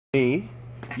me,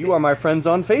 you are my friends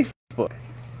on Facebook.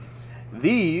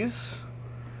 These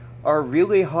are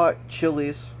really hot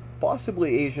chilies,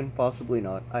 possibly Asian, possibly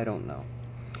not, I don't know.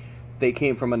 They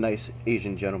came from a nice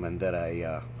Asian gentleman that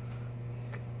I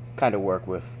kind of work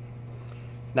with.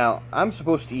 Now, I'm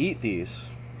supposed to eat these.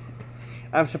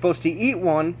 I'm supposed to eat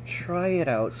one, try it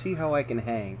out, see how I can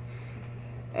hang,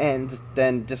 and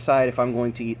then decide if I'm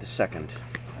going to eat the second.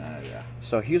 Yeah.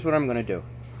 So here's what I'm going to do.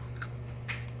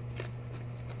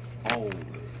 Holy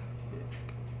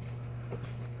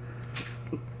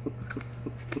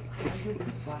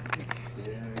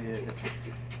shit.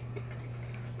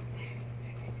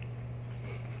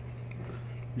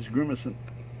 He's grimacing.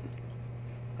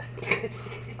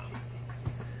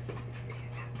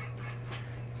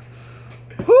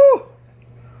 Whew!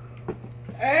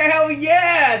 Hell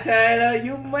yeah, Tyler,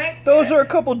 you make Those are a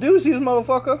couple doozies,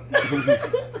 motherfucker.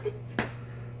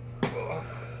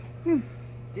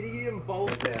 Did he eat them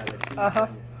both, Tyler? Uh-huh.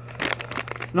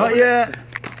 Not yet.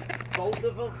 Both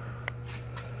of them?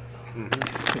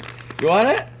 You want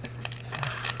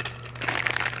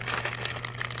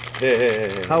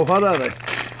it? How hot are they?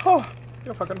 Oh,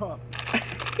 you're fucking hot.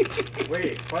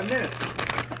 Wait, 5 minutes.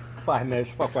 5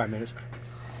 minutes, fuck 5 minutes.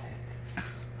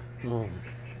 Mm.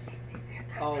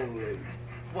 Holy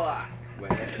fuck,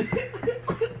 man.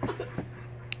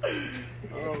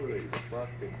 Holy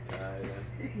fucking Tyler.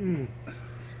 Mm.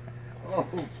 Oh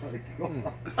my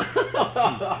god.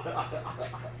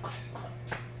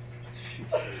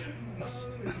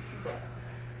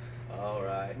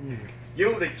 Alright.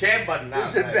 You the champion now.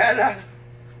 Is it better?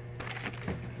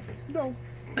 No.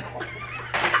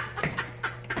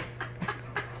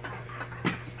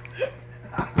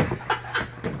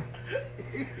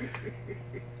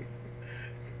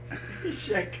 He's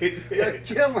shaking. You're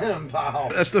killing him, pal.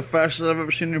 That's the fastest I've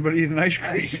ever seen anybody eat an ice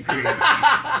cream. Ice cream.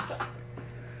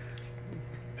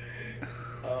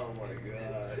 Oh my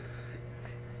god.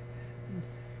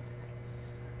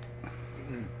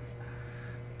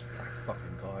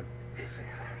 Fucking god.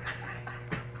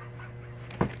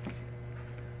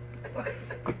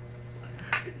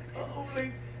 Holy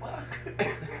fuck.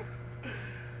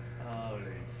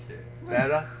 Holy shit.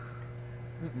 Better?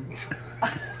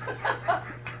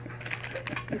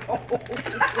 No.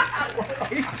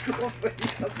 He's going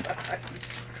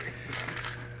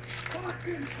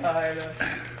fucking Tyler.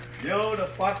 You're the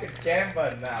fucking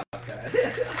champion now, Tyler.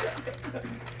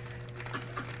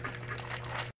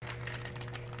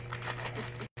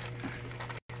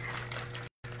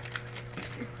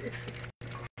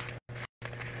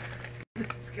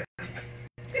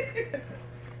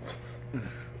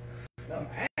 No,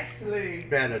 actually,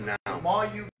 better now. The more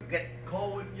you get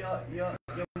cold, your mouth,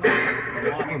 the more you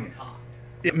get hot.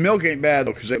 Yeah, milk ain't bad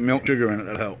though, because that milk sugar in it,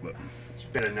 that'll help. But It's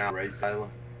better now, right, Tyler?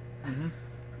 Mm-hmm.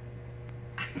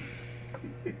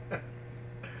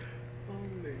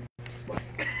 Holy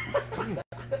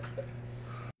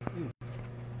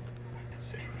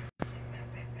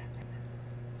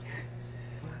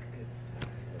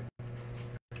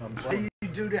Why do you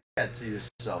do that to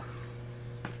yourself?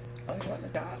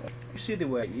 You see the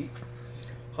way I eat.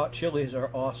 Hot chilies are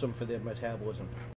awesome for their metabolism.